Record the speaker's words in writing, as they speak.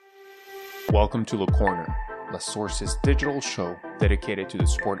Welcome to Le Corner, La Source's digital show dedicated to the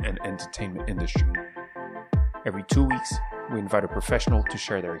sport and entertainment industry. Every 2 weeks, we invite a professional to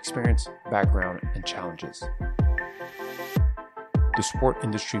share their experience, background, and challenges. The sport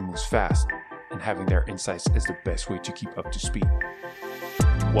industry moves fast, and having their insights is the best way to keep up to speed.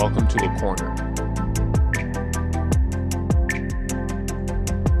 Welcome to Le Corner.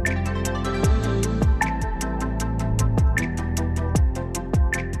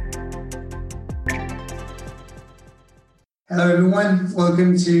 Hello everyone,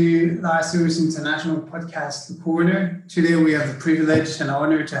 welcome to La Source International Podcast, The Corner. Today we have the privilege and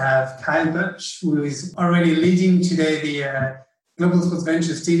honor to have Kyle Butch, who is already leading today the Global Sports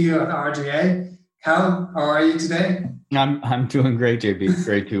Venture Studio at RGA. Kyle, how are you today? I'm doing great,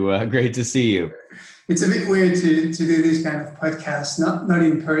 JB. Great to see you. It's a bit weird to do this kind of podcast, not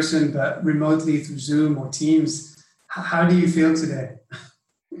in person, but remotely through Zoom or Teams. How do you feel today?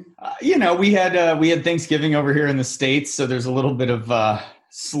 We had Thanksgiving over here in the States, so there's a little bit of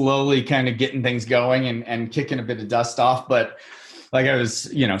slowly kind of getting things going and kicking a bit of dust off. But like I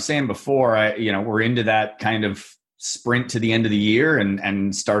was, saying before, we're into that kind of sprint to the end of the year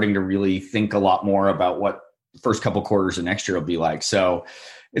and starting to really think a lot more about what the first couple quarters of next year will be like. So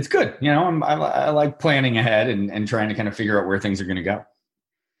it's good. I like planning ahead and trying to kind of figure out where things are going to go.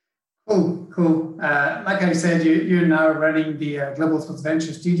 Cool. Like I said, you're now running the Global Sports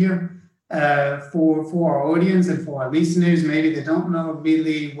Venture Studio. For our audience and for our listeners, maybe they don't know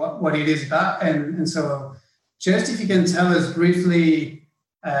really what it is about. And so just if you can tell us briefly,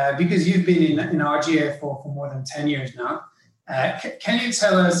 because you've been in RGA for more than 10 years now, can you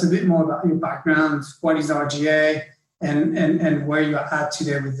tell us a bit more about your background? What is RGA and where you're at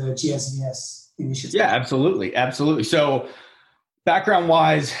today with the GSVS initiative? Yeah, absolutely. So background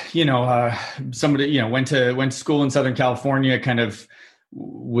wise, somebody, went to school in Southern California, kind of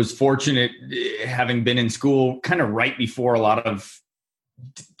was fortunate having been in school kind of right before a lot of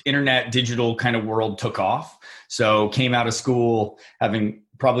internet digital kind of world took off. So came out of school having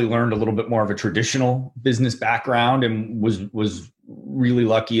probably learned a little bit more of a traditional business background and was really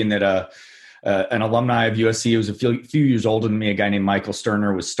lucky in that an alumni of USC who was a few years older than me, a guy named Michael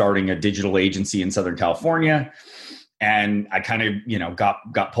Sterner, was starting a digital agency in Southern California. And I kind of,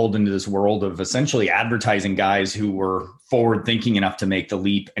 got pulled into this world of essentially advertising guys who were forward thinking enough to make the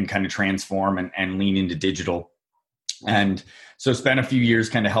leap and kind of transform and lean into digital. And so spent a few years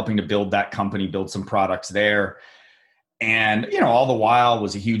kind of helping to build that company, build some products there. And, all the while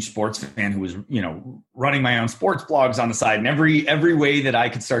was a huge sports fan who was, running my own sports blogs on the side and every way that I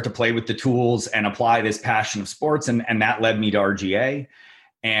could start to play with the tools and apply this passion of sports. And that led me to RGA.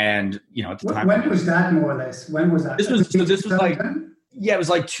 And, at the time, when was that more or less? When was that? This was it was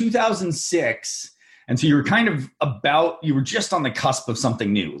like 2006. And so you were just on the cusp of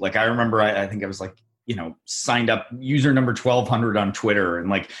something new. Like I remember, I think I was like, signed up user number 1200 on Twitter and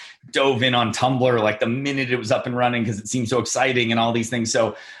like dove in on Tumblr, like the minute it was up and running, because it seemed so exciting and all these things.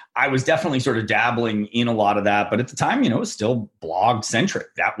 So I was definitely sort of dabbling in a lot of that, but at the time, it was still blog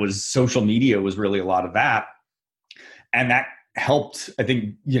centric. That was social media was really a lot of that. And that helped, I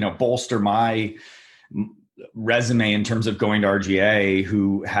think, bolster my resume in terms of going to RGA,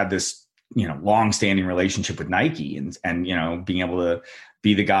 who had this, long-standing relationship with Nike and being able to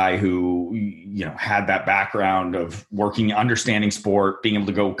be the guy who, had that background of working, understanding sport, being able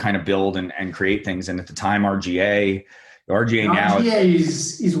to go kind of build and create things. And at the time, RGA now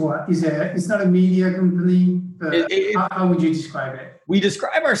is what? It's not a media company, but how would you describe it? We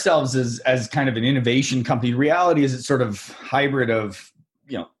describe ourselves as kind of an innovation company. The reality is it's sort of hybrid of,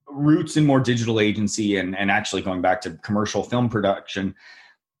 roots in more digital agency and actually going back to commercial film production,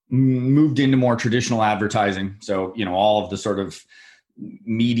 moved into more traditional advertising. So, all of the sort of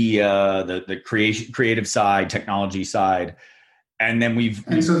media, the creative side, technology side. And then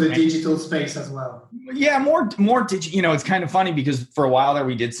so the digital space as well. Yeah, more digital. It's kind of funny because for a while there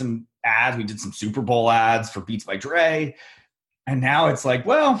we did some ads. We did some Super Bowl ads for Beats by Dre. And now it's like,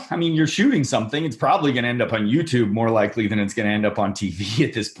 well, I mean, you're shooting something. It's probably going to end up on YouTube more likely than it's going to end up on TV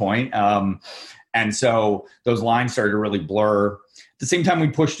at this point. And so those lines started to really blur. At the same time, we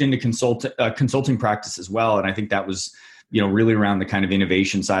pushed into consulting practice as well. And I think that was, really around the kind of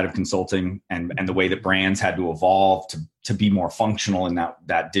innovation side of consulting and the way that brands had to evolve to be more functional in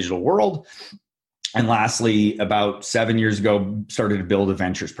that digital world. And lastly, about 7 years ago, started to build a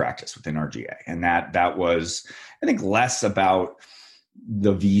ventures practice within RGA. And that was, I think, less about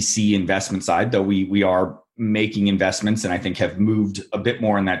the VC investment side, though we are making investments and I think have moved a bit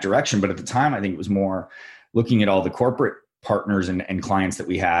more in that direction. But at the time, I think it was more looking at all the corporate partners and clients that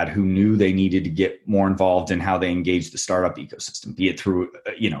we had who knew they needed to get more involved in how they engage the startup ecosystem, be it through,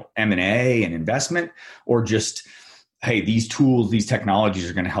 M&A and investment, or just, hey, these tools, these technologies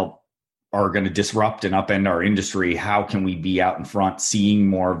are going to disrupt and upend our industry. How can we be out in front, seeing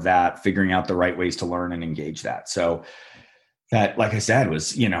more of that, figuring out the right ways to learn and engage that? So that, like I said,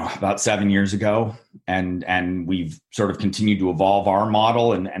 was, about 7 years ago. And we've sort of continued to evolve our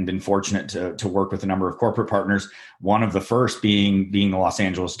model and been fortunate to work with a number of corporate partners. One of the first being the Los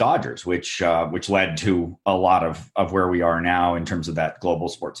Angeles Dodgers, which led to a lot of where we are now in terms of that global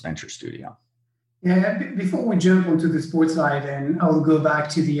sports venture studio. Yeah, before we jump onto the sports side, and I will go back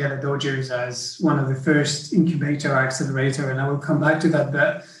to the Dodgers as one of the first incubator or accelerator, and I will come back to that.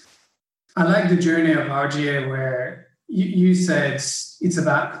 But I like the journey of RGA where you said it's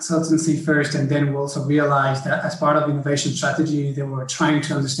about consultancy first, and then we also realized that as part of innovation strategy, they were trying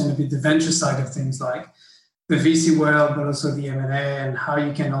to understand a bit the venture side of things, like the VC world, but also the M&A, and how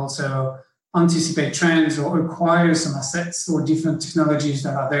you can also anticipate trends or acquire some assets or different technologies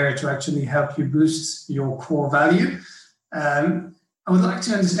that are there to actually help you boost your core value. I would like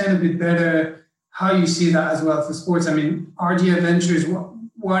to understand a bit better how you see that as well for sports. I mean, RGA Ventures,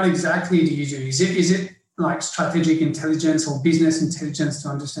 what exactly do you do? Is it like strategic intelligence or business intelligence to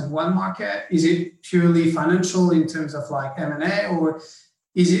understand one market? Is it purely financial in terms of like M&A, or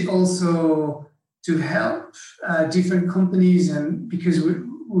is it also to help different companies? And because we're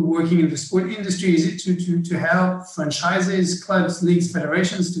working in the sport industry, is it to help franchises, clubs, leagues,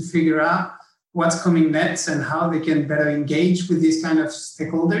 federations to figure out what's coming next and how they can better engage with these kind of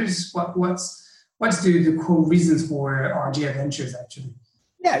stakeholders? What's the core reasons for RGA Ventures actually?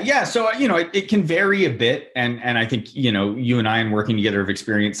 Yeah. So, it can vary a bit. And I think, you and I, in working together, have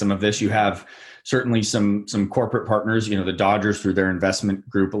experienced some of this. You have certainly some corporate partners, the Dodgers through their investment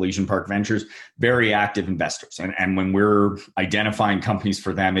group, Elysian Park Ventures, very active investors. And when we're identifying companies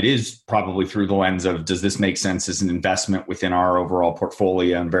for them, it is probably through the lens of, does this make sense as an investment within our overall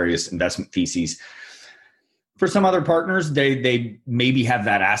portfolio and various investment theses? For some other partners, they maybe have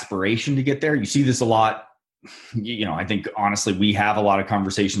that aspiration to get there. You see this a lot. I think honestly, we have a lot of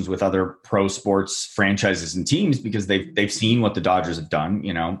conversations with other pro sports franchises and teams because they've seen what the Dodgers have done.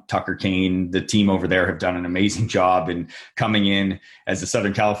 Tucker Kane, the team over there, have done an amazing job in coming in as a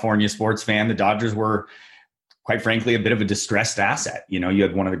Southern California sports fan. The Dodgers were, quite frankly, a bit of a distressed asset. You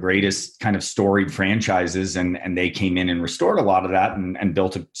had one of the greatest kind of storied franchises, and they came in and restored a lot of that and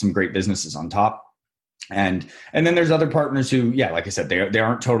built some great businesses on top. And then there's other partners who, like I said, they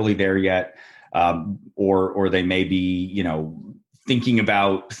aren't totally there yet. Or they may be, thinking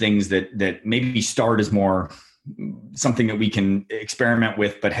about things that maybe start as more something that we can experiment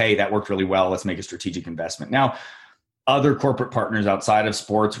with, but hey, that worked really well. Let's make a strategic investment. Now, other corporate partners outside of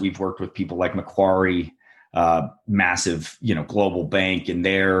sports, we've worked with people like Macquarie, massive, global bank, and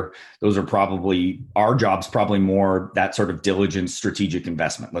those are probably our jobs, probably more that sort of diligent strategic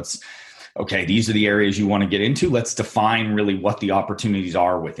investment. Okay, these are the areas you want to get into. Let's define really what the opportunities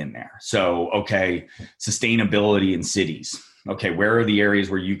are within there. So, okay, sustainability in cities. Okay, where are the areas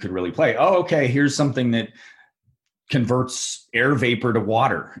where you could really play? Oh, okay, here's something that converts air vapor to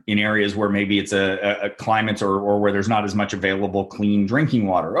water in areas where maybe it's a climate or where there's not as much available clean drinking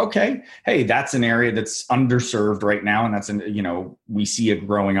water. Okay, hey, that's an area that's underserved right now, and we see a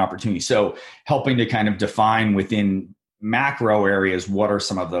growing opportunity. So helping to kind of define within macro areas, what are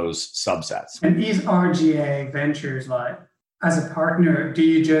some of those subsets? And is RGA Ventures, like, as a partner, do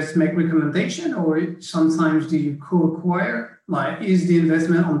you just make recommendation, or sometimes do you co-acquire? Like, is the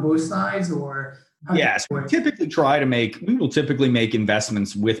investment on both sides, or? Yes, we will typically make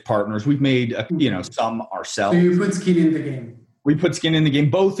investments with partners. We've made, some ourselves. So you put skin in the game. We put skin in the game,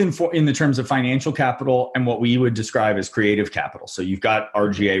 both in the terms of financial capital and what we would describe as creative capital. So you've got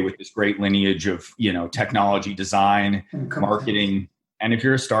RGA with this great lineage of, technology, design, marketing. And if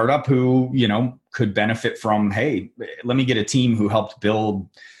you're a startup who, could benefit from, hey, let me get a team who helped build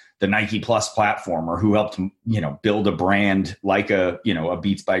the Nike Plus platform, or who helped, build a brand like a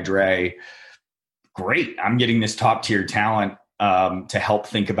Beats by Dre. Great. I'm getting this top tier talent to help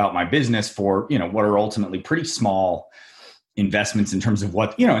think about my business for, what are ultimately pretty small investments in terms of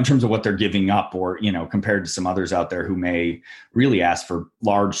what they're giving up, or, compared to some others out there who may really ask for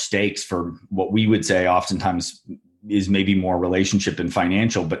large stakes for what we would say oftentimes is maybe more relationship and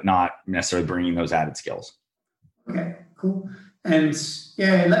financial, but not necessarily bringing those added skills. Okay, cool. And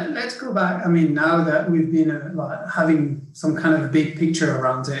let's go back. I mean, now that we've been having some kind of a big picture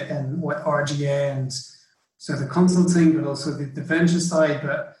around it and what RGA and so the consulting, but also the venture side.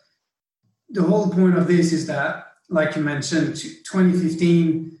 But the whole point of this is that, like you mentioned,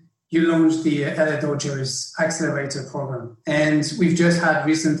 2015, you launched the LA Dodgers Accelerator program. And we've just had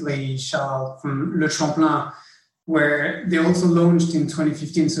recently Charles from Le Champlain, where they also launched in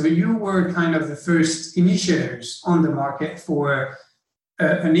 2015. So you were kind of the first initiators on the market for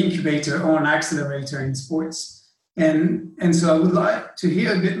an incubator or an accelerator in sports. And so I would like to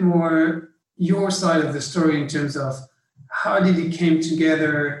hear a bit more your side of the story in terms of how did it came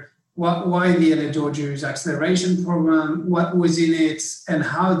together, why the LA Dodgers acceleration program, what was in it, and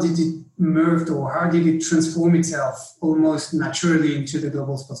how did it merge or how did it transform itself almost naturally into the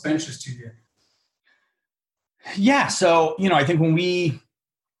Global Sports Venture Studio? Yeah. So, I think when we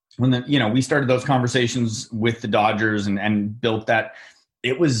started those conversations with the Dodgers and built that,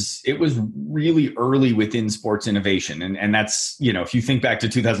 it was really early within sports innovation. And that's, if you think back to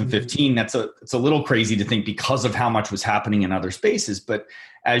 2015, it's a little crazy to think because of how much was happening in other spaces. But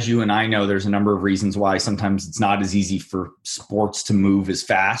as you and I know, there's a number of reasons why sometimes it's not as easy for sports to move as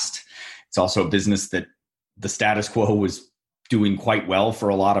fast. It's also a business that the status quo was doing quite well for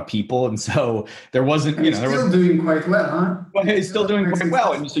a lot of people. And so there wasn't, doing quite well, huh? Well, it's still doing quite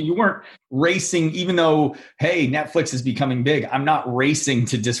well. And so you weren't racing, even though, hey, Netflix is becoming big. I'm not racing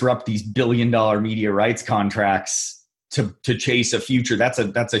to disrupt these billion-dollar media rights contracts to chase a future. That's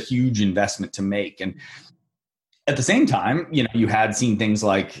a huge investment to make. And at the same time, you had seen things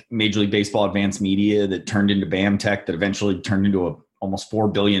like Major League Baseball Advanced Media that turned into BAMTech, that eventually turned into a almost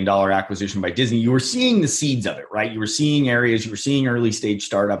 $4 billion acquisition by Disney. You were seeing the seeds of it, right? You were seeing areas, you were seeing early stage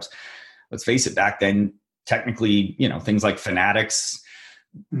startups. Let's face it, back then, technically, things like Fanatics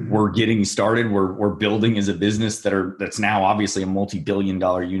were getting started. We're building as a business that's now obviously a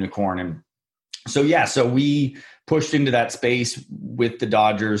multi-billion-dollar unicorn. And so we pushed into that space with the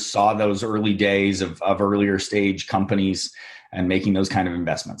Dodgers, saw those early days of earlier stage companies and making those kind of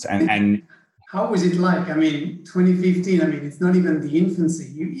investments. And how was it like? 2015, it's not even the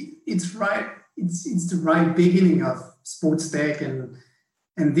infancy. It's right. It's the right beginning of sports tech and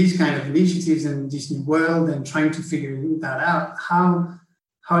these kind of initiatives in this new world and trying to figure that out.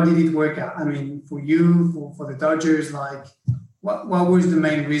 How did it work out? For you, for the Dodgers, what was the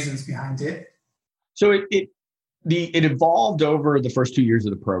main reasons behind it? So it evolved over the first 2 years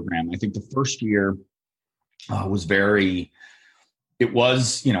of the program. I think the first year was very. It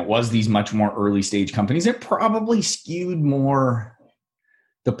was these much more early stage companies. It probably skewed more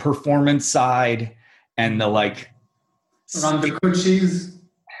the performance side and the around the coaches.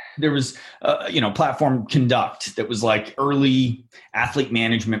 There was, platform Conduct that was like early athlete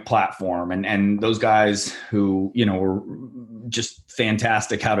management platform. And those guys who, were just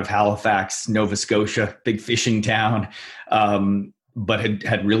fantastic out of Halifax, Nova Scotia, big fishing town, but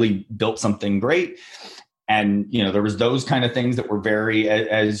had really built something great. And, there was those kind of things that were very,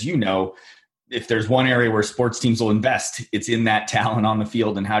 as if there's one area where sports teams will invest, it's in that talent on the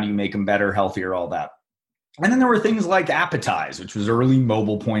field and how do you make them better, healthier, all that. And then there were things like Appetize, which was early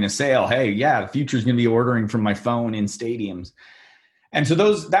mobile point of sale. Hey, yeah, the future is going to be ordering from my phone in stadiums. And so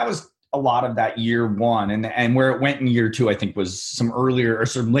that was a lot of that year one. And where it went in year two, I think, was some earlier or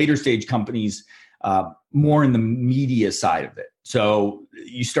some later stage companies, more in the media side of it. So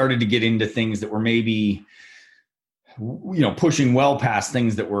you started to get into things that were maybe, pushing well past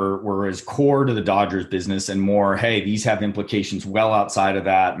things that were as core to the Dodgers business and more, hey, these have implications well outside of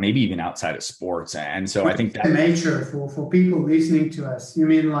that, maybe even outside of sports. And so I think that nature for people listening to us, you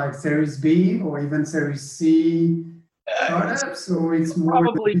mean like Series B or even Series C startups, or it's more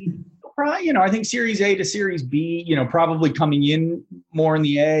probably, I think Series A to Series B, probably coming in more in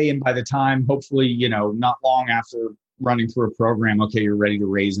the A. And by the time, hopefully, not long after running through a program, okay, you're ready to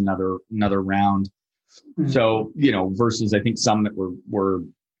raise another round. Mm-hmm. So, versus I think some that were,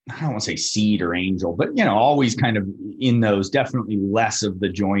 I don't want to say seed or angel, but, always kind of in those, definitely less of the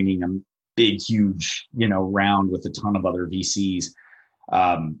joining a big, huge, round with a ton of other VCs.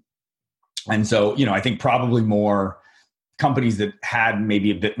 And so, I think probably more companies that had maybe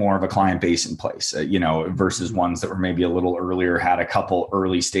a bit more of a client base in place, versus ones that were maybe a little earlier, had a couple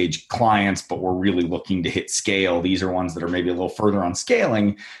early stage clients, but were really looking to hit scale. These are ones that are maybe a little further on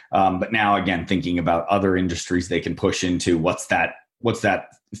scaling. But now again, thinking about other industries they can push into, what's that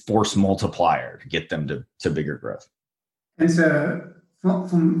force multiplier to get them to bigger growth. And so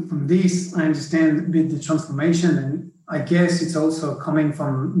from this, I understand a bit the transformation, and I guess it's also coming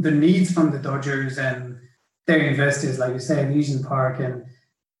from the needs from the Dodgers and their investors, like you say, Legion Park,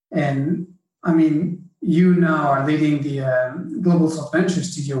 and you now are leading the Global Sports Venture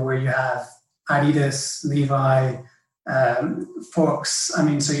Studio, where you have Adidas, Levi, Fox.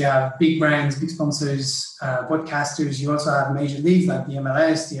 So you have big brands, big sponsors, broadcasters. You also have major leagues like the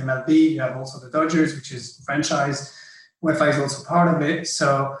MLS, the MLB. You have also the Dodgers, which is the franchise. UEFA is also part of it.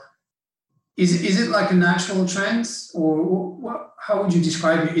 So Is it like a natural trend, or how would you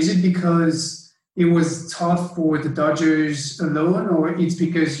describe it? Is it because it was taught for the Dodgers alone, or it's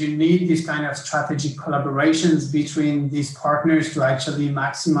because you need these kind of strategic collaborations between these partners to actually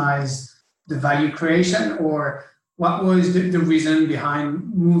maximize the value creation? Or what was the reason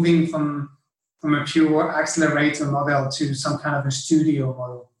behind moving from a pure accelerator model to some kind of a studio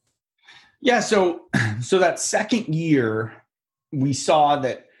model? Yeah, so that second year, we saw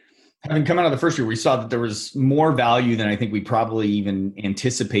that, having come out of the first year, we saw that there was more value than I think we probably even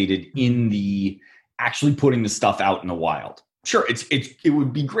anticipated in the actually putting the stuff out in the wild. Sure, it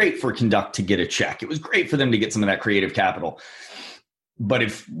would be great for Conduct to get a check. It was great for them to get some of that creative capital. But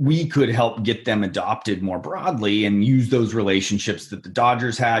if we could help get them adopted more broadly and use those relationships that the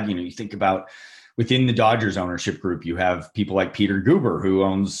Dodgers had, you think about within the Dodgers ownership group, you have people like Peter Guber, who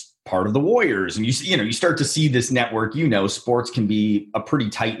owns part of the Warriors. And you start to see this network, sports can be a pretty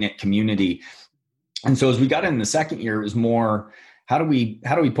tight-knit community. And so as we got in the second year, it was more, how do we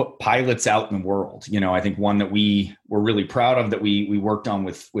put pilots out in the world? I think one that we were really proud of that we worked on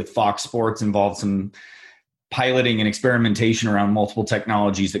with Fox Sports involved some piloting and experimentation around multiple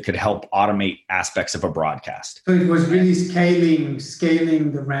technologies that could help automate aspects of a broadcast. So it was really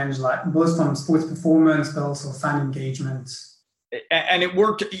scaling the range, like both from sports performance, but also fan engagement. And it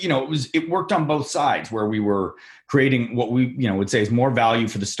worked, it worked on both sides, where we were creating what we, would say is more value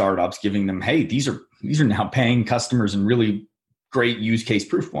for the startups, giving them, hey, these are now paying customers and really great use case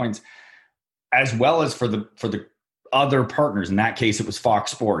proof points, as well as for the other partners. In that case, it was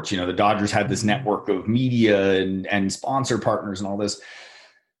Fox Sports. The Dodgers had this network of media and sponsor partners and all this.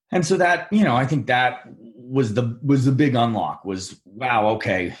 And so that, I think that was the big unlock was, wow,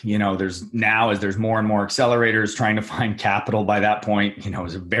 okay, there's more and more accelerators trying to find capital by that point, it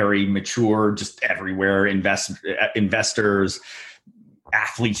was a very mature, just everywhere, investors,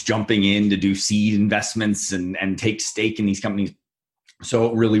 athletes jumping in to do seed investments and take stake in these companies. So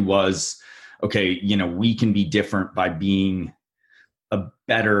it really was, okay, we can be different by being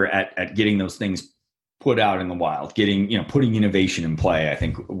better at getting those things put out in the wild, putting innovation in play, I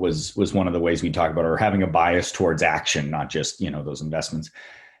think was one of the ways we talk about, or having a bias towards action, not just, those investments.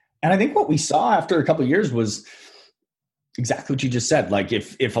 And I think what we saw after a couple of years was exactly what you just said. Like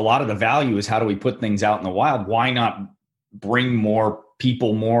if a lot of the value is how do we put things out in the wild, why not bring more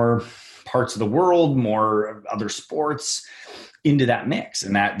people, more parts of the world, more other sports into that mix?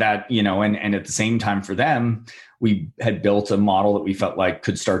 And that and at the same time for them, we had built a model that we felt like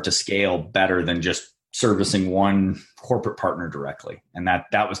could start to scale better than just servicing one corporate partner directly. And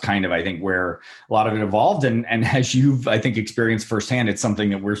that was kind of, I think, where a lot of it evolved. And as you've, I think, experienced firsthand, it's something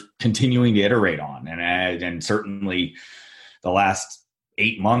that we're continuing to iterate on. And certainly the last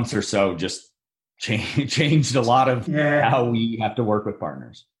 8 months or so just changed a lot of how we have to work with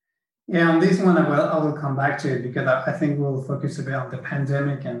partners. Yeah, on this one, I will come back to it, because I think we'll focus a bit on the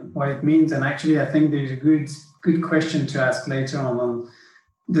pandemic and what it means. And actually, I think there's a good question to ask later on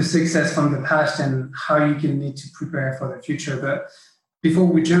the success from the past and how you can need to prepare for the future. But before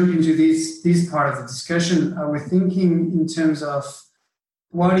we jump into this part of the discussion, I was thinking in terms of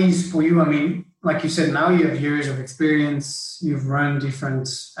what is for you. I mean, like you said, now you have years of experience. You've run different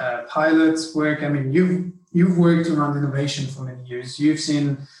pilots work. I mean, you've worked around innovation for many years. You've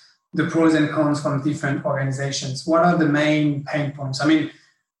seen the pros and cons from different organizations. What are the main pain points? I mean,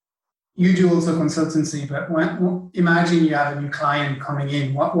 you do also consultancy, but imagine you have a new client coming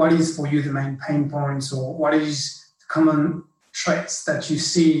in. What is for you the main pain points, or what is the common traits that you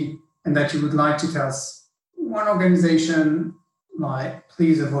see and that you would like to tell us one organization might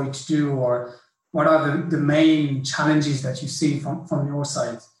please avoid to do, or what are the main challenges that you see from your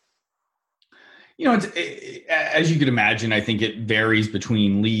side? As you could imagine, I think it varies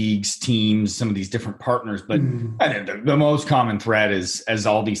between leagues, teams, some of these different partners. But I think the most common thread is, as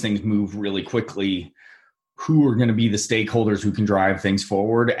all these things move really quickly, who are going to be the stakeholders who can drive things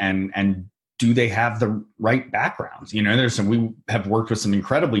forward, and do they have the right backgrounds? We have worked with some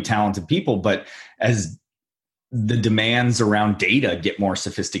incredibly talented people, but as the demands around data get more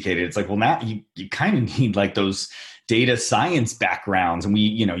sophisticated, it's like, well, now you kind of need like those data science backgrounds. And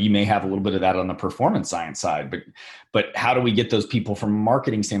you may have a little bit of that on the performance science side, but how do we get those people from a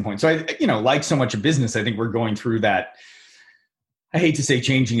marketing standpoint? So like so much of business, I think we're going through that. I hate to say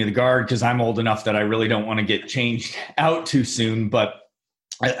changing of the guard, because I'm old enough that I really don't want to get changed out too soon. But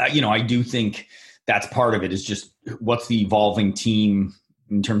I do think that's part of it, is just what's the evolving team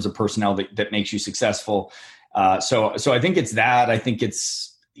in terms of personnel that makes you successful. So I think it's that. I think it's,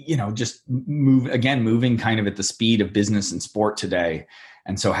 just moving kind of at the speed of business and sport today.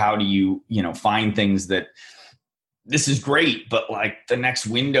 And so how do you, find things that this is great, but like the next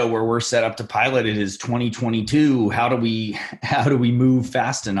window where we're set up to pilot it is 2022. How do we move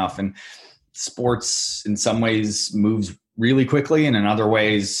fast enough? And sports in some ways moves really quickly, and in other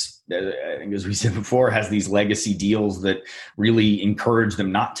ways, I think, as we said before, has these legacy deals that really encourage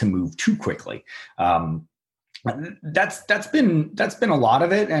them not to move too quickly. That's been a lot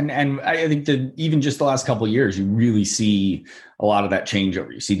of it, and I think that even just the last couple of years, you really see a lot of that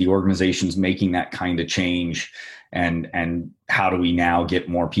changeover. You see the organizations making that kind of change, and how do we now get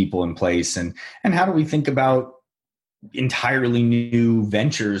more people in place, and how do we think about entirely new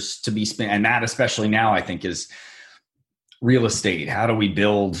ventures to be spent, and that especially now I think is real estate. How do we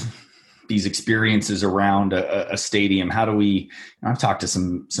build these experiences around a stadium? How do we? I've talked to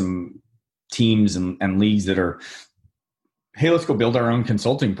some teams and leagues that are, hey, let's go build our own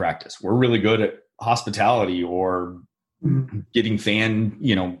consulting practice. We're really good at hospitality or getting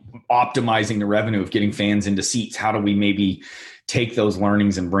optimizing the revenue of getting fans into seats. How do we maybe take those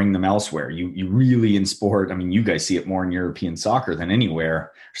learnings and bring them elsewhere? You really in sport, I mean, you guys see it more in European soccer than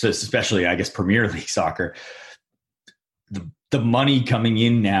anywhere. So especially, I guess, Premier League soccer. The money coming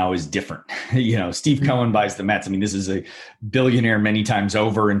in now is different. Steve Cohen buys the Mets. I mean, this is a billionaire many times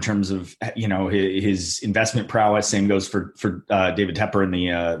over in terms of, his investment prowess. Same goes for David Tepper and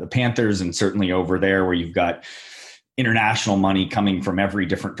the Panthers, and certainly over there where you've got international money coming from every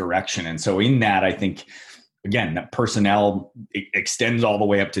different direction. And so in that, I think, again, that personnel extends all the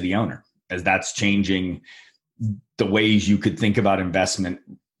way up to the owner, as that's changing the ways you could think about investment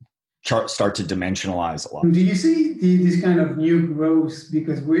start to dimensionalize a lot. Do you see this kind of new growth?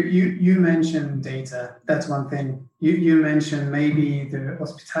 Because you mentioned data. That's one thing. You mentioned maybe the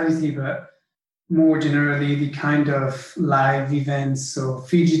hospitality, but more generally the kind of live events, so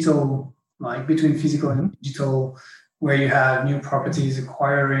phygital, like between physical and digital, where you have new properties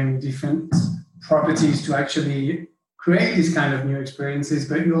acquiring different properties to actually create these kind of new experiences.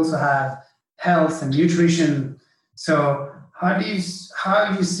 But you also have health and nutrition. So how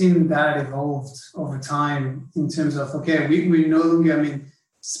have you seen that evolved over time in terms of, okay, we no longer,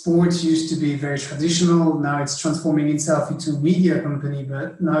 sports used to be very traditional. Now it's transforming itself into a media company,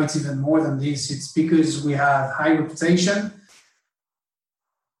 but now it's even more than this. It's because we have high reputation.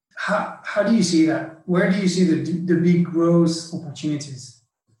 How do you see that? Where do you see the big growth opportunities?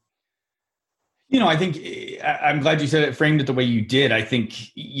 I think I'm glad you said it, framed it the way you did. I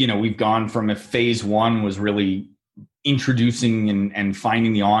think, we've gone from a phase one was really introducing and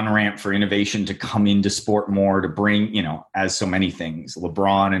finding the on-ramp for innovation to come into sport more, to bring, as so many things,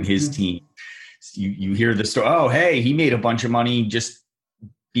 LeBron and his team, you hear the story, oh, hey, he made a bunch of money just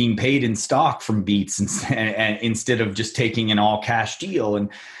being paid in stock from Beats and instead of just taking an all cash deal.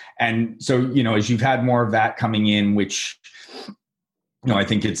 And so, as you've had more of that coming in, which, I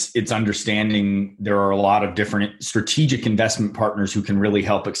think it's understanding there are a lot of different strategic investment partners who can really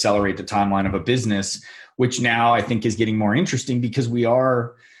help accelerate the timeline of a business, which now I think is getting more interesting because we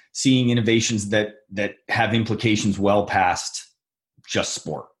are seeing innovations that have implications well past just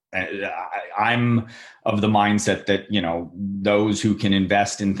sport. I'm of the mindset that, those who can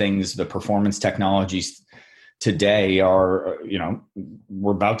invest in things, the performance technologies today are,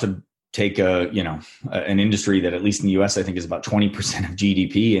 we're about to take an industry that, at least in the US, I think is about 20% of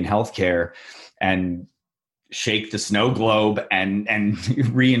GDP in healthcare, and shake the snow globe and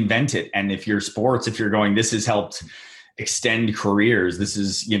reinvent it. And if you're sports, if you're going, this has helped extend careers. This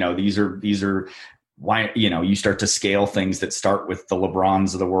is, these are why, you start to scale things that start with the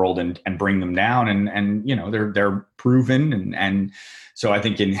LeBrons of the world and bring them down. And they're proven. And so I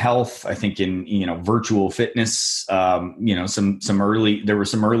think in health, I think in, virtual fitness, there were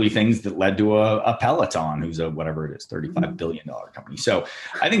some early things that led to a Peloton, who's a, whatever it is, $35 billion company. So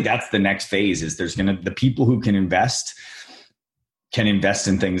I think that's the next phase, is the people who can invest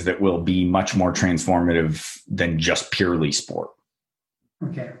in things that will be much more transformative than just purely sport.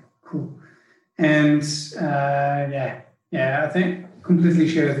 Okay, cool. And I think completely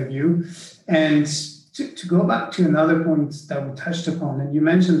share the view. And to go back to another point that we touched upon, and you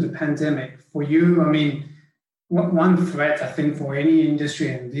mentioned the pandemic. For you, one threat, I think, for any industry,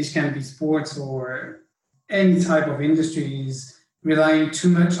 and this can be sports or any type of industry, is relying too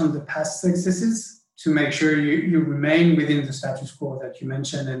much on the past successes to make sure you remain within the status quo that you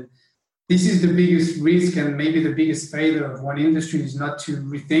mentioned. And this is the biggest risk, and maybe the biggest failure of one industry, is not to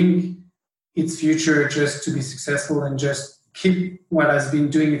rethink its future just to be successful and just keep what has been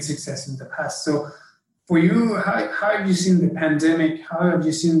doing its success in the past. So for you, how have you seen the pandemic? How have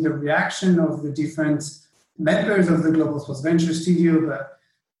you seen the reaction of the different members of the Global Sports Venture Studio? But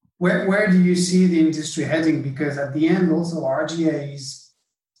where do you see the industry heading? Because at the end, also RGA is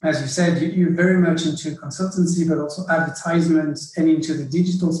as you said, you're very much into consultancy, but also advertisements and into the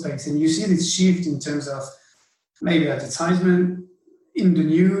digital space. And you see this shift in terms of maybe advertisement in the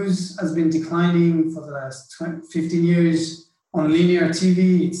news has been declining for the last 15 years. On linear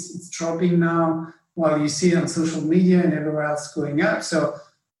TV, it's dropping now, while you see it on social media and everywhere else going up. So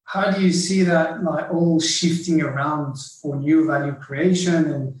how do you see that like all shifting around for new value creation,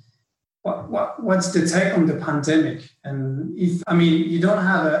 and what's the take on the pandemic? And if, I mean, you don't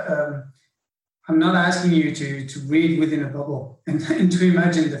have I'm not asking you to read within a bubble and to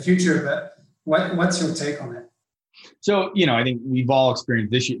imagine the future, but what's your take on it? So, I think we've all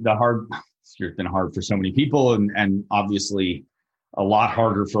experienced this year. This year's been hard for so many people, and obviously a lot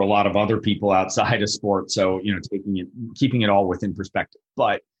harder for a lot of other people outside of sport. So, keeping it all within perspective.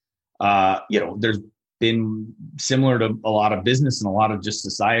 But, there's been similar to a lot of business and a lot of just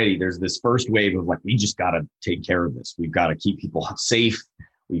society. There's this first wave of like, we just got to take care of this. We've got to keep people safe.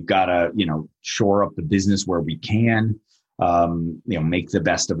 We've got to, shore up the business where we can, make the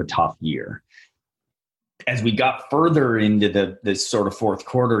best of a tough year. As we got further into this sort of fourth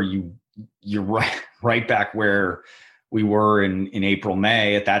quarter, you're right back where we were in April,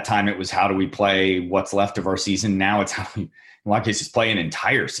 May. At that time, it was how do we play what's left of our season? Now it's how we, in a lot of cases, play an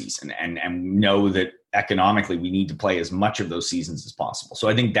entire season and know that economically we need to play as much of those seasons as possible. So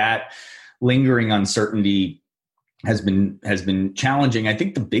I think that lingering uncertainty has been challenging. I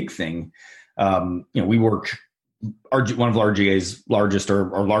think the big thing, we work. One of RGA's largest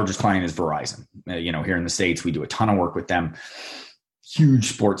or our largest client is Verizon. Here in the States, we do a ton of work with them.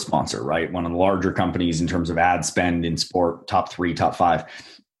 Huge sports sponsor, right? One of the larger companies in terms of ad spend in sport, top 3, top 5.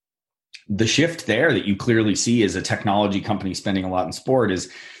 The shift there that you clearly see as a technology company spending a lot in sport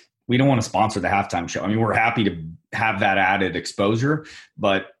is we don't want to sponsor the halftime show. I mean, we're happy to have that added exposure,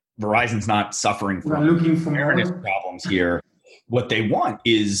 but Verizon's not suffering from fairness problems here. What they want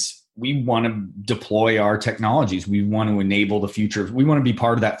is we want to deploy our technologies. We want to enable the future. We want to be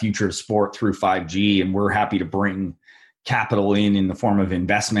part of that future of sport through 5G, and we're happy to bring capital in the form of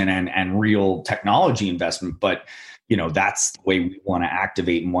investment and real technology investment. But, that's the way we want to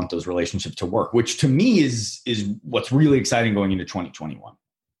activate and want those relationships to work, which to me is what's really exciting going into 2021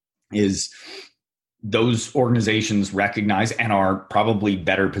 is those organizations recognize and are probably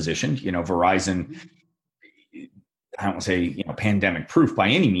better positioned. Verizon, I don't want to say, pandemic proof by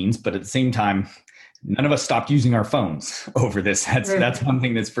any means, but at the same time, none of us stopped using our phones over this. That's one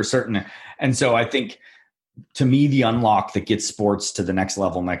thing that's for certain. And so I think, to me, the unlock that gets sports to the next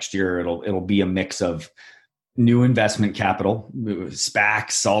level next year, it'll be a mix of new investment capital,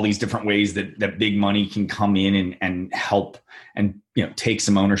 SPACs, all these different ways that big money can come in and help and take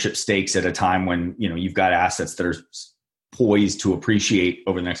some ownership stakes at a time when you've got assets that are poised to appreciate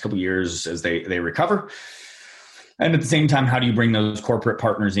over the next couple of years as they recover. And at the same time, how do you bring those corporate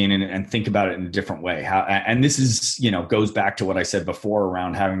partners in and think about it in a different way? And this is, goes back to what I said before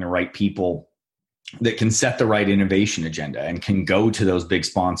around having the right people that can set the right innovation agenda and can go to those big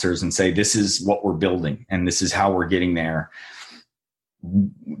sponsors and say, this is what we're building and this is how we're getting there.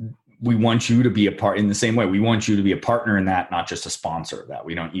 We want you to be a part in the same way. We want you to be a partner in that, not just a sponsor of that.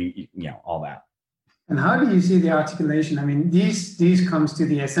 We don't, all that. And how do you see the articulation? I mean, these comes to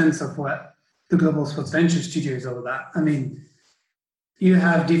the essence of what the Global Sports Venture Studio is all about. I mean, you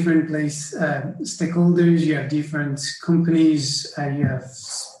have different stakeholders, you have different companies, you have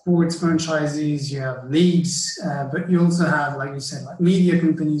sports franchises, you have leagues, but you also have, like you said, like media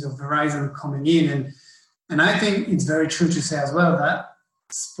companies or Verizon coming in. And I think it's very true to say as well that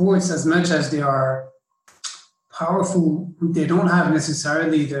sports, as much as they are powerful, they don't have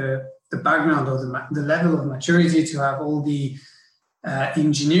necessarily the background or the level of maturity to have all the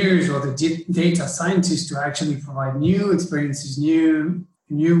engineers or the data scientists to actually provide new experiences,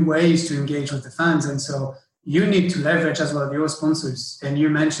 new ways to engage with the fans. And so you need to leverage as well your sponsors. And you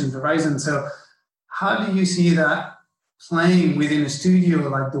mentioned Verizon. So how do you see that playing within a studio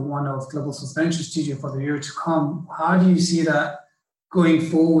like the one of Global Sports Venture Studio for the year to come? How do you see that going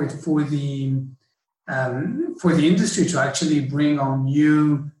forward for the industry to actually bring on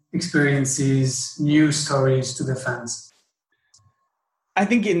new experiences, new stories to the fans? I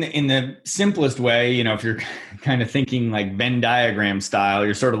think in the simplest way, if you're kind of thinking like Venn diagram style,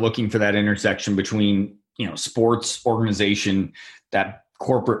 you're sort of looking for that intersection between, sports organization, that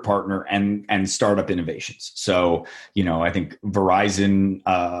corporate partner and startup innovations. So, I think Verizon,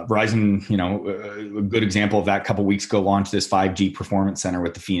 a good example of that a couple of weeks ago, launched this 5G performance center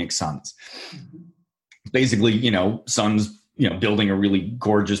with the Phoenix Suns. Basically, Suns, building a really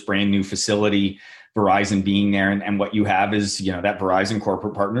gorgeous brand new facility, Verizon being there. And what you have is, that Verizon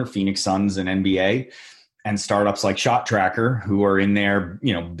corporate partner, Phoenix Suns and NBA, and startups like Shot Tracker, who are in there,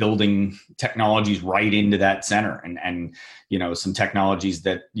 building technologies right into that center, and some technologies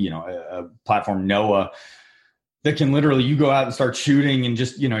that a platform Noah that can literally, you go out and start shooting, and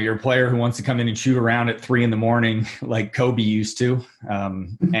just you're a player who wants to come in and shoot around at 3 a.m. like Kobe used to,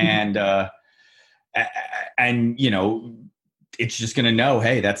 and it's just going to know,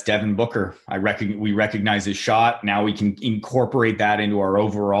 hey, that's Devin Booker. We recognize his shot. Now we can incorporate that into our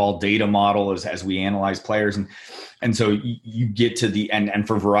overall data model as we analyze players. And so you get to the end. And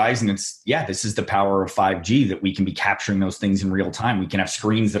for Verizon, this is the power of 5G, that we can be capturing those things in real time. We can have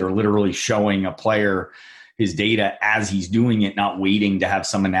screens that are literally showing a player his data as he's doing it, not waiting to have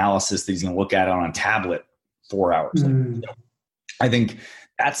some analysis that he's going to look at on a tablet 4 hours. I think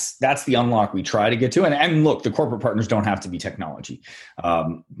that's the unlock we try to get to. And look, the corporate partners don't have to be technology.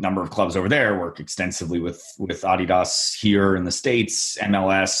 Number of clubs over there work extensively with Adidas here in the States,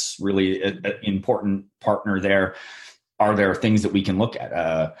 MLS, really an important partner there. Are there things that we can look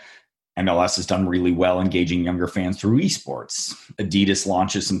at? MLS has done really well engaging younger fans through esports. Adidas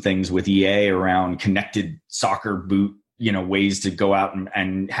launches some things with EA around connected soccer boot, ways to go out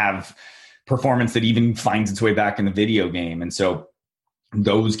and have performance that even finds its way back in the video game. And so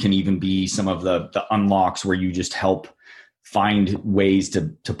those can even be some of the unlocks where you just help find ways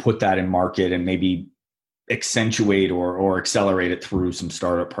to put that in market and maybe accentuate or accelerate it through some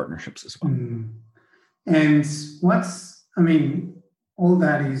startup partnerships as well. And all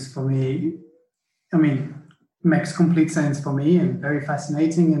that is, for me, makes complete sense for me and very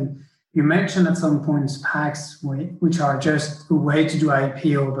fascinating. And you mentioned at some point SPACs, which are just a way to do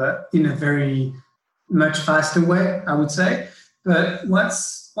IPO, but in a very much faster way, I would say. But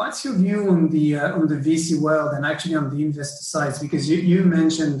what's your view on the VC world and actually on the investor side? Because you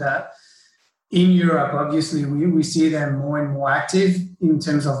mentioned that in Europe, obviously, we see them more and more active in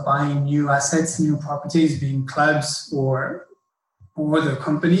terms of buying new assets, new properties, being clubs or other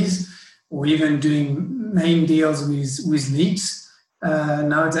companies, or even doing name deals with leagues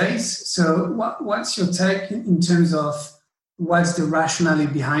nowadays. So what's your take in terms of what's the rationale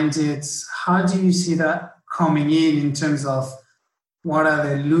behind it? How do you see that coming in terms of what are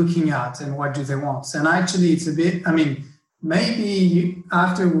they looking at and what do they want? And actually, it's a bit, maybe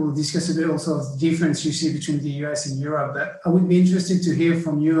after we'll discuss a bit also of the difference you see between the US and Europe, but I would be interested to hear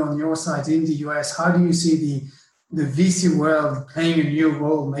from you on your side in the US. How do you see the VC world playing a new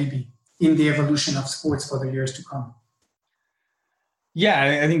role maybe in the evolution of sports for the years to come?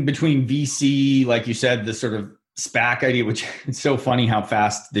 Yeah, I think between VC, like you said, the sort of SPAC idea, which it's so funny how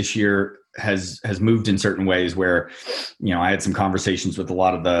fast this year has moved in certain ways, where, I had some conversations with a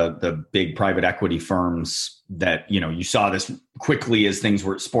lot of the big private equity firms that, you saw this quickly as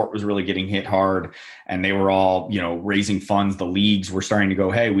sport was really getting hit hard, and they were all, raising funds. The leagues were starting to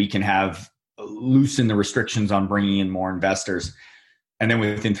go, hey, we can loosen the restrictions on bringing in more investors. And then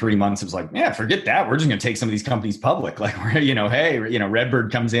within 3 months, it was like, yeah, forget that. We're just going to take some of these companies public. Like, hey,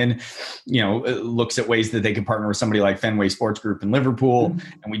 Redbird comes in, looks at ways that they could partner with somebody like Fenway Sports Group in Liverpool.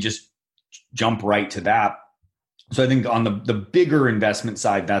 And we just jump right to that. So I think on the bigger investment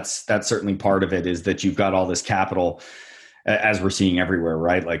side, that's certainly part of it, is that you've got all this capital, as we're seeing everywhere,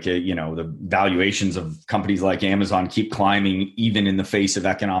 right? Like, the valuations of companies like Amazon keep climbing even in the face of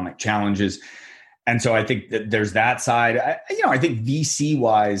economic challenges. And so I think that there's that side. I think VC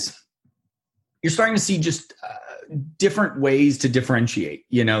wise, you're starting to see just different ways to differentiate.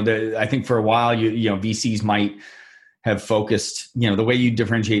 I think for a while, VCs might have focused, the way you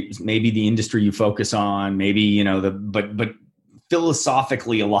differentiate, maybe the industry you focus on, maybe, but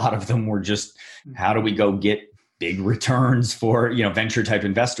philosophically, a lot of them were just, how do we go get big returns for, venture type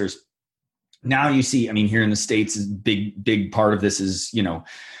investors? Now you see, here in the States, is big part of this is,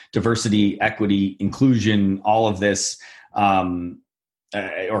 diversity, equity, inclusion, all of this, or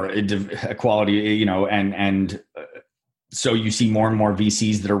equality, and so you see more and more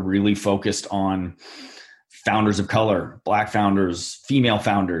VCs that are really focused on founders of color, Black founders, female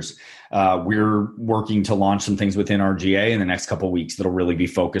founders. We're working to launch some things within RGA in the next couple of weeks that'll really be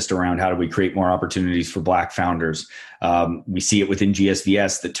focused around how do we create more opportunities for Black founders. We see it within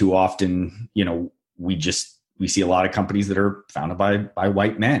GSVS that too often, we see a lot of companies that are founded by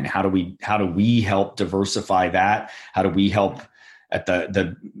white men. How do we help diversify that? How do we help at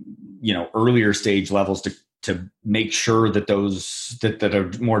the earlier stage levels to make sure that those that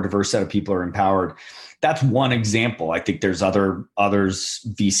a more diverse set of people are empowered? That's one example. I think there's others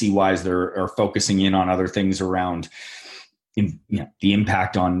VC wise that are focusing in on other things around, the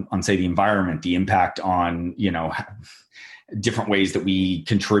impact on say the environment, the impact on, different ways that we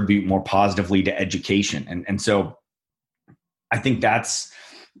contribute more positively to education. And so I think that's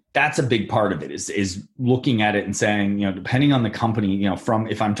that's a big part of it is looking at it and saying, depending on the company, from,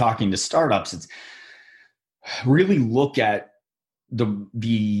 if I'm talking to startups, it's really look at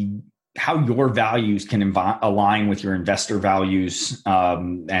the how your values can align with your investor values,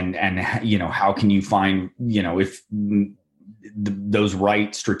 and how can you find, if those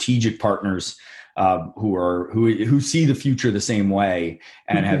right strategic partners who see the future the same way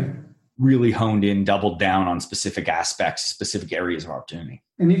and have really honed in, doubled down on specific aspects, specific areas of opportunity.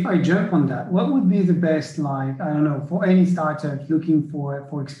 And if I jump on that, what would be the best, for any startup looking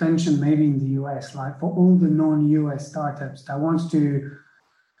for expansion, maybe in the US, like for all the non-US startups that wants to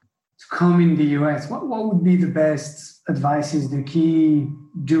come in the US, what would be the best advices, the key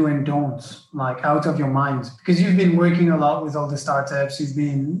do and don'ts, like out of your mind? Because you've been working a lot with all the startups, you've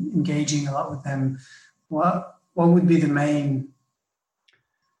been engaging a lot with them. What would be the main,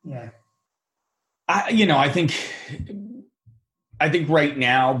 I think right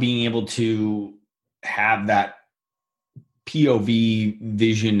now being able to have that POV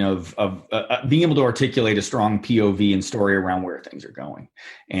vision of being able to articulate a strong POV and story around where things are going,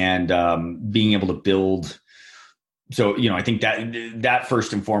 and being able to build. So, I think that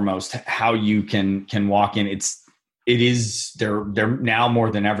first and foremost, how you can walk in, it is there now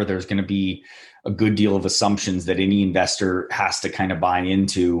more than ever, there's going to be a good deal of assumptions that any investor has to kind of buy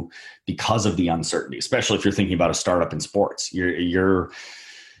into because of the uncertainty, especially if you're thinking about a startup in sports. You're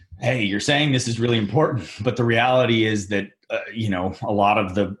saying this is really important, but the reality is that, a lot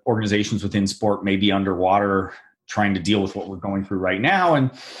of the organizations within sport may be underwater trying to deal with what we're going through right now.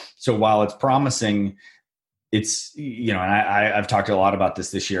 And so while it's promising, it's, and I've talked a lot about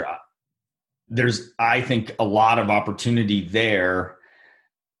this year, there's, I think, a lot of opportunity there.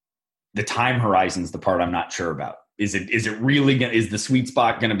 The time horizon's the part I'm not sure about. Is it really is the sweet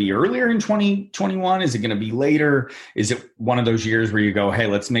spot going to be earlier in 2021? Is it going to be later? Is it one of those years where you go, hey,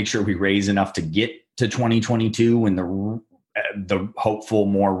 let's make sure we raise enough to get to 2022 when the hopeful,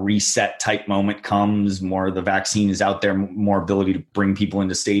 more reset type moment comes, more the vaccine is out there, more ability to bring people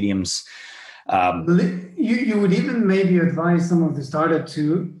into stadiums. You would even maybe advise some of the startups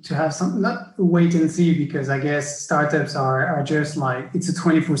to have some, not wait and see, because I guess startups are just like, it's a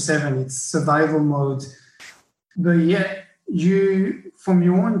 24/7, it's survival mode. But yet from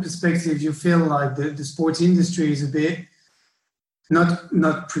your own perspective, you feel like the sports industry is a bit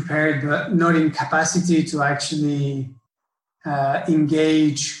not prepared, but not in capacity to actually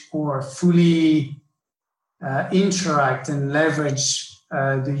engage or fully interact and leverage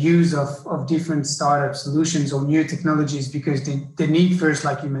the use of different startup solutions or new technologies, because they need first,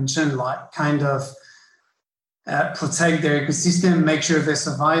 like you mentioned, like kind of protect their ecosystem, make sure they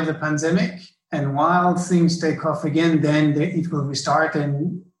survive the pandemic. And while things take off again, then it will restart.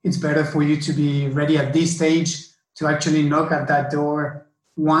 And it's better for you to be ready at this stage to actually knock at that door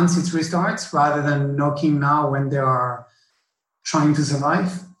once it restarts, rather than knocking now when they are trying to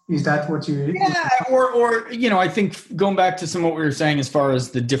survive. Is that what you? Yeah, or I think going back to some of what we were saying as far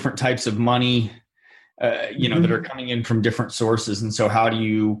as the different types of money, that are coming in from different sources, and so how do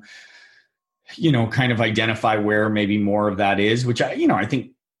you, kind of identify where maybe more of that is? Which I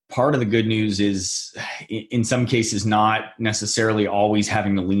think part of the good news is, in some cases, not necessarily always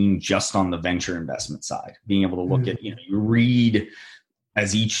having to lean just on the venture investment side. Being able to look at, you read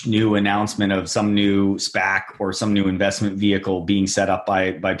as each new announcement of some new SPAC or some new investment vehicle being set up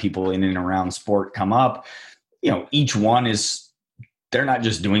by people in and around sport come up, each one they're not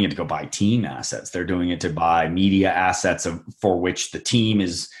just doing it to go buy team assets. They're doing it to buy media assets for which the team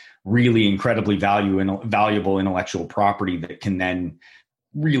is really incredibly valuable intellectual property that can then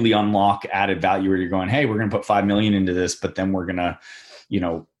really unlock added value, where you're going, hey, we're going to put $5 million into this, but then we're going to,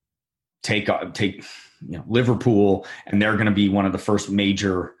 take Liverpool, and they're going to be one of the first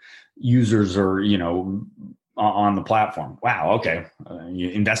major users or, on the platform. Wow. Okay.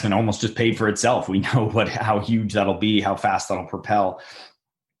 Investment almost just paid for itself. We know how huge that'll be, how fast that'll propel.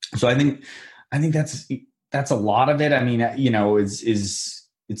 So I think that's a lot of it. I mean,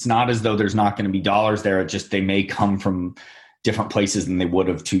 it's not as though there's not going to be dollars there. It's just, they may come from different places than they would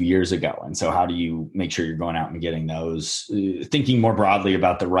have 2 years ago. And so how do you make sure you're going out and getting those, thinking more broadly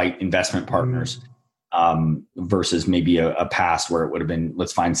about the right investment partners, versus maybe a past where it would have been,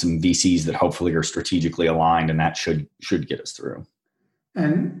 let's find some VCs that hopefully are strategically aligned, and that should get us through.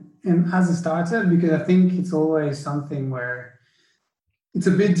 And as a startup, because I think it's always something where it's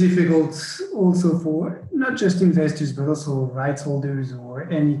a bit difficult also for not just investors, but also rights holders or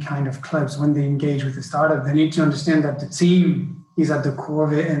any kind of clubs, when they engage with a startup, they need to understand that the team is at the core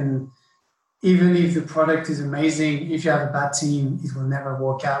of it. And even if the product is amazing, if you have a bad team, it will never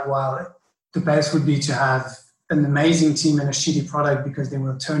work out well. The best would be to have an amazing team and a shitty product because they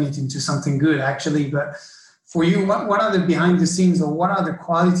will turn it into something good actually. But for you, what are the behind the scenes, or what are the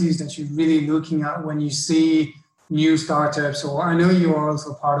qualities that you're really looking at when you see new startups? Or I know you are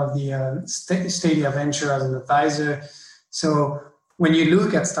also part of the Stadia Venture as an advisor. So when you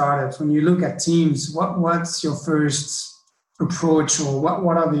look at startups, when you look at teams, what's your first approach, or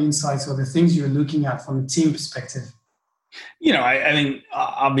what are the insights or the things you're looking at from a team perspective? I think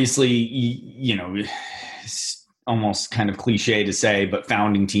obviously, it's almost kind of cliche to say, but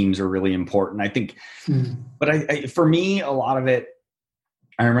founding teams are really important, I think. But for me, a lot of it,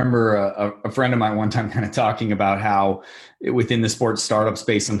 I remember a friend of mine one time kind of talking about how within the sports startup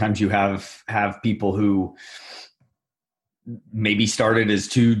space, sometimes you have people who maybe started as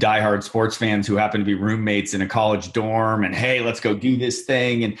two diehard sports fans who happen to be roommates in a college dorm, and hey, let's go do this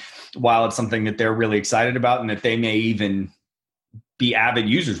thing. And while it's something that they're really excited about and that they may even be avid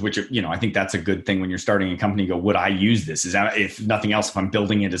users, which, I think that's a good thing when you're starting a company. Go, would I use this? Is that, if nothing else, if I'm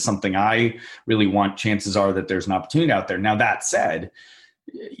building it as something I really want, chances are that there's an opportunity out there. Now, that said,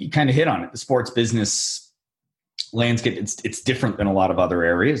 you kind of hit on it. The sports business landscape, it's different than a lot of other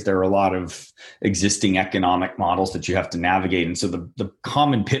areas. There are a lot of existing economic models that you have to navigate. And so the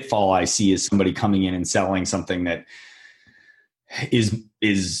common pitfall I see is somebody coming in and selling something that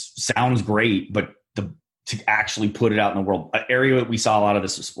sounds great, but to actually put it out in the world. An area that we saw a lot of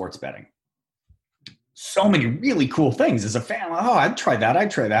this was sports betting. So many really cool things as a fan. Oh, I'd try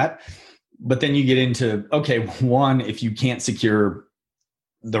that. But then you get into, okay, one, if you can't secure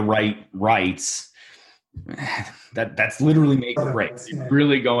the right rights, that's literally make or break.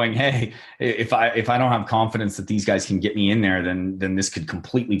 Really going, hey, if I don't have confidence that these guys can get me in there, then this could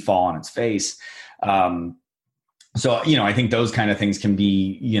completely fall on its face. So, I think those kind of things can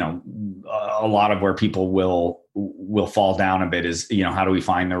be, a lot of where people will fall down a bit is, how do we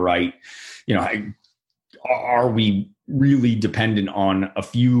find the right, are we really dependent on a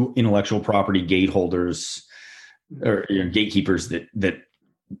few intellectual property gateholders or gatekeepers that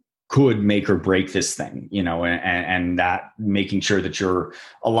could make or break this thing, and that making sure that you're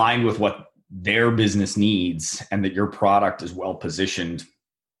aligned with what their business needs and that your product is well positioned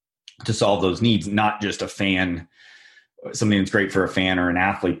to solve those needs, not just something that's great for a fan or an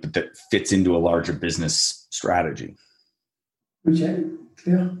athlete, but that fits into a larger business strategy. Okay,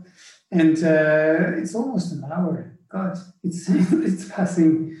 clear. And it's almost an hour. God, it's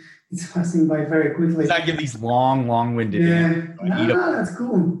passing by very quickly. I give these long-winded. Yeah, no, that's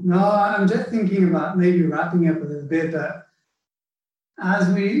cool. No, I'm just thinking about maybe wrapping up a little bit. But as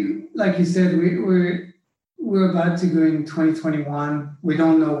we, like you said, we're about to go in 2021. We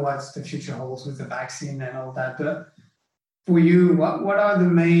don't know what the future holds with the vaccine and all that. But for you, what are the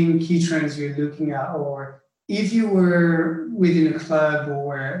main key trends you're looking at? Or if you were within a club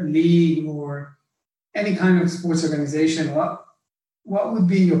or league or any kind of sports organization, what would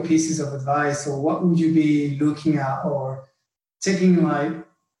be your pieces of advice, or what would you be looking at or taking? Like,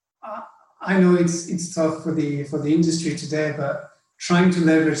 I know it's tough for the industry today, but trying to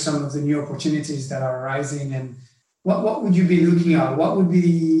leverage some of the new opportunities that are arising, and what would you be looking at? What would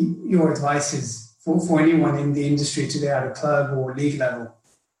be your advices for anyone in the industry today at a club or league level?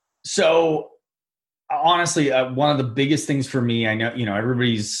 So honestly, one of the biggest things for me, I know,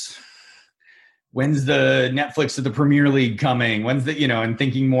 everybody's, when's the Netflix of the Premier League coming? When's the, and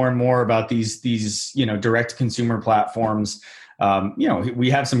thinking more and more about these, direct consumer platforms. We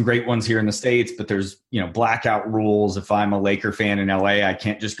have some great ones here in the States, but there's, blackout rules. If I'm a Laker fan in LA, I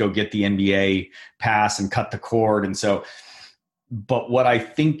can't just go get the NBA pass and cut the cord. And so, but what I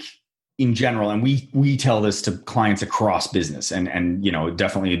think in general, and we tell this to clients across business, and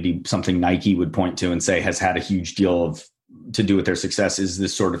definitely it'd be something Nike would point to and say has had a huge deal to do with their success, is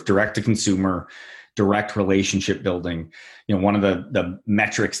this sort of direct to consumer, direct relationship building. One of the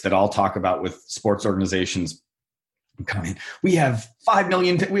metrics that I'll talk about with sports organizations come in, we have 5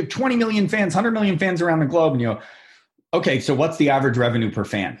 million, we have 20 million fans, 100 million fans around the globe. And okay, so what's the average revenue per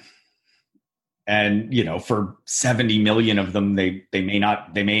fan? And, for 70 million of them, they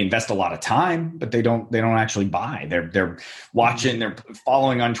may invest a lot of time, but they don't actually buy. They're watching, they're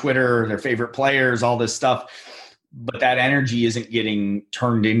following on Twitter, their favorite players, all this stuff. But that energy isn't getting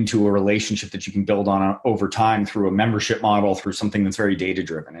turned into a relationship that you can build on over time through a membership model, through something that's very data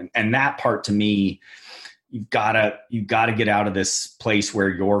driven. And that part, to me, you've got to get out of this place where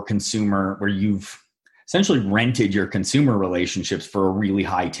you've essentially rented your consumer relationships for a really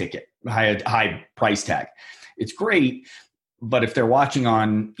high price tag. It's great, but if they're watching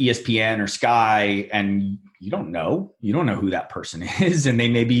on ESPN or Sky and you don't know who that person is, and they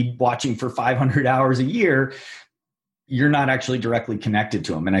may be watching for 500 hours a year, you're not actually directly connected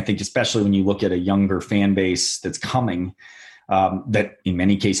to them. And I think especially when you look at a younger fan base that's coming, that in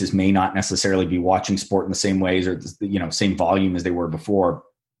many cases may not necessarily be watching sport in the same ways or, same volume as they were before.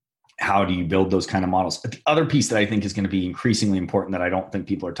 How do you build those kind of models? But the other piece that I think is going to be increasingly important that I don't think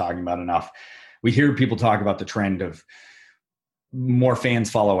people are talking about enough, we hear people talk about the trend of more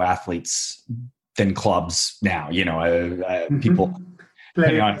fans follow athletes than clubs now. People,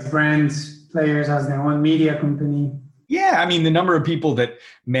 players, brands, players as their own media company. Yeah, I mean, the number of people that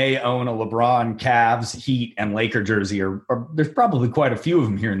may own a LeBron, Cavs, Heat, and Laker jersey are there's probably quite a few of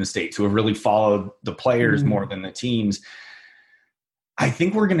them here in the States who have really followed the players more than the teams. I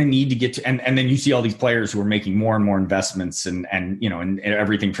think we're going to need to get to, and then you see all these players who are making more and more investments and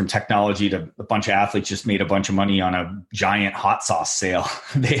everything from technology to a bunch of athletes just made a bunch of money on a giant hot sauce sale.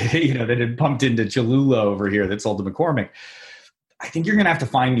 They had pumped into Cholula over here that sold to McCormick. I think you're going to have to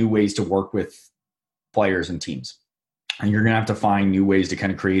find new ways to work with players and teams. And you're going to have to find new ways to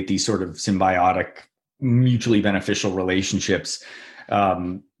kind of create these sort of symbiotic, mutually beneficial relationships.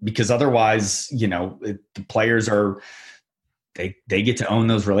 Because otherwise, the players are, they get to own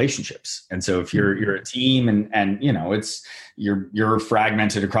those relationships. And so if you're a team and it's you're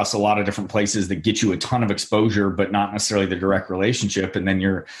fragmented across a lot of different places that get you a ton of exposure, but not necessarily the direct relationship. And then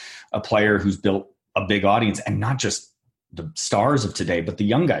you're a player who's built a big audience, and not just the stars of today, but the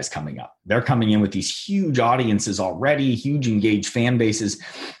young guys coming up. They're coming in with these huge audiences already, huge engaged fan bases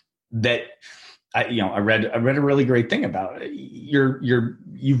that I read a really great thing about it.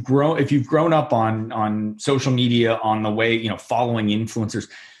 You've grown up on social media, on the way, following influencers.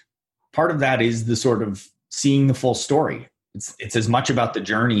 Part of that is the sort of seeing the full story. It's as much about the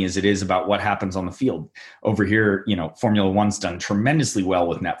journey as it is about what happens on the field. Over here, Formula One's done tremendously well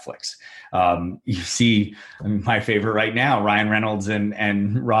with Netflix. You see, my favorite right now, Ryan Reynolds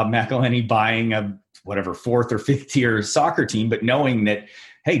and Rob McElhenney buying a fourth or fifth tier soccer team, but knowing that,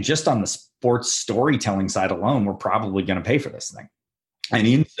 hey, just on the sports storytelling side alone, we're probably going to pay for this thing. And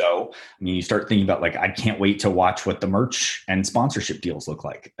you start thinking about I can't wait to watch what the merch and sponsorship deals look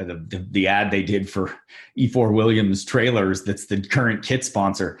like. The ad they did for E4 Williams trailers, that's the current kit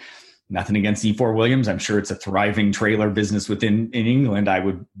sponsor. Nothing against E4 Williams. I'm sure it's a thriving trailer business in England. I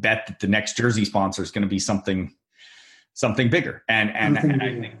would bet that the next jersey sponsor is going to be something bigger. And I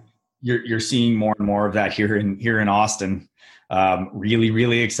think you're seeing more and more of that here in Austin. Really,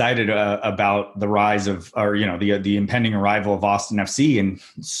 really excited about the rise of, the impending arrival of Austin FC. And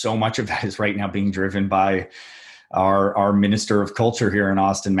so much of that is right now being driven by our Minister of Culture here in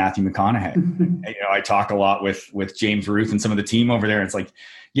Austin, Matthew McConaughey. I talk a lot with James Ruth and some of the team over there. It's like,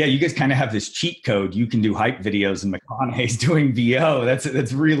 yeah, you guys kind of have this cheat code. You can do hype videos and McConaughey's doing VO.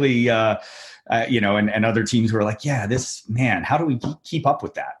 That's really, and other teams who are like, yeah, how do we keep up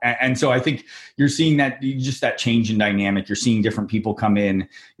with that? And so I think you're seeing that change in dynamic. You're seeing different people come in.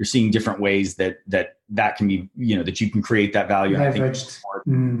 You're seeing different ways that can be, that you can create that value. I think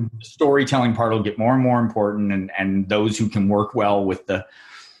the storytelling part will get more and more important, and those who can work well with the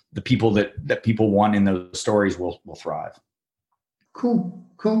people that people want in those stories will thrive. Cool.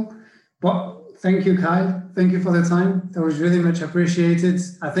 Well, thank you, Kyle. Thank you for the time. That was really much appreciated.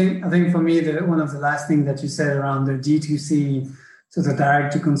 I think for me, one of the last things that you said around the D2C, so the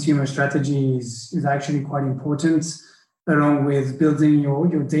direct to consumer strategy is actually quite important, along with building your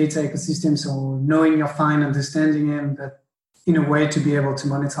data ecosystem. So knowing your fine, understanding them, but in a way to be able to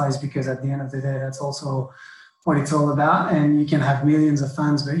monetize, because at the end of the day, that's also what it's all about. And you can have millions of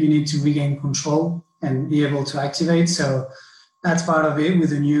fans, but you need to regain control and be able to activate. So that's part of it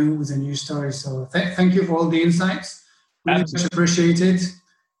with a new story. So thank you for all the insights. Really much appreciated.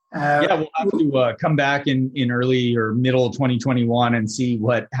 We'll have to come back in early or middle 2021 and see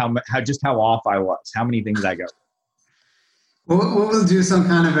how off I was, how many things I got. We'll do some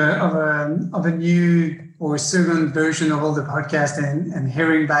kind of a new or second version of all the podcast and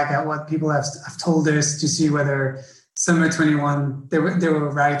hearing back at what people have told us to see whether summer 21 they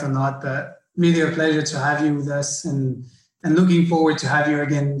were right or not. But really a pleasure to have you with us, and looking forward to have you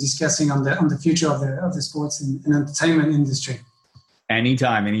again discussing on the future of the sports and entertainment industry.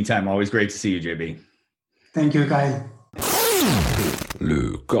 Anytime. Always great to see you, JB. Thank you, Kyle.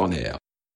 Le corner.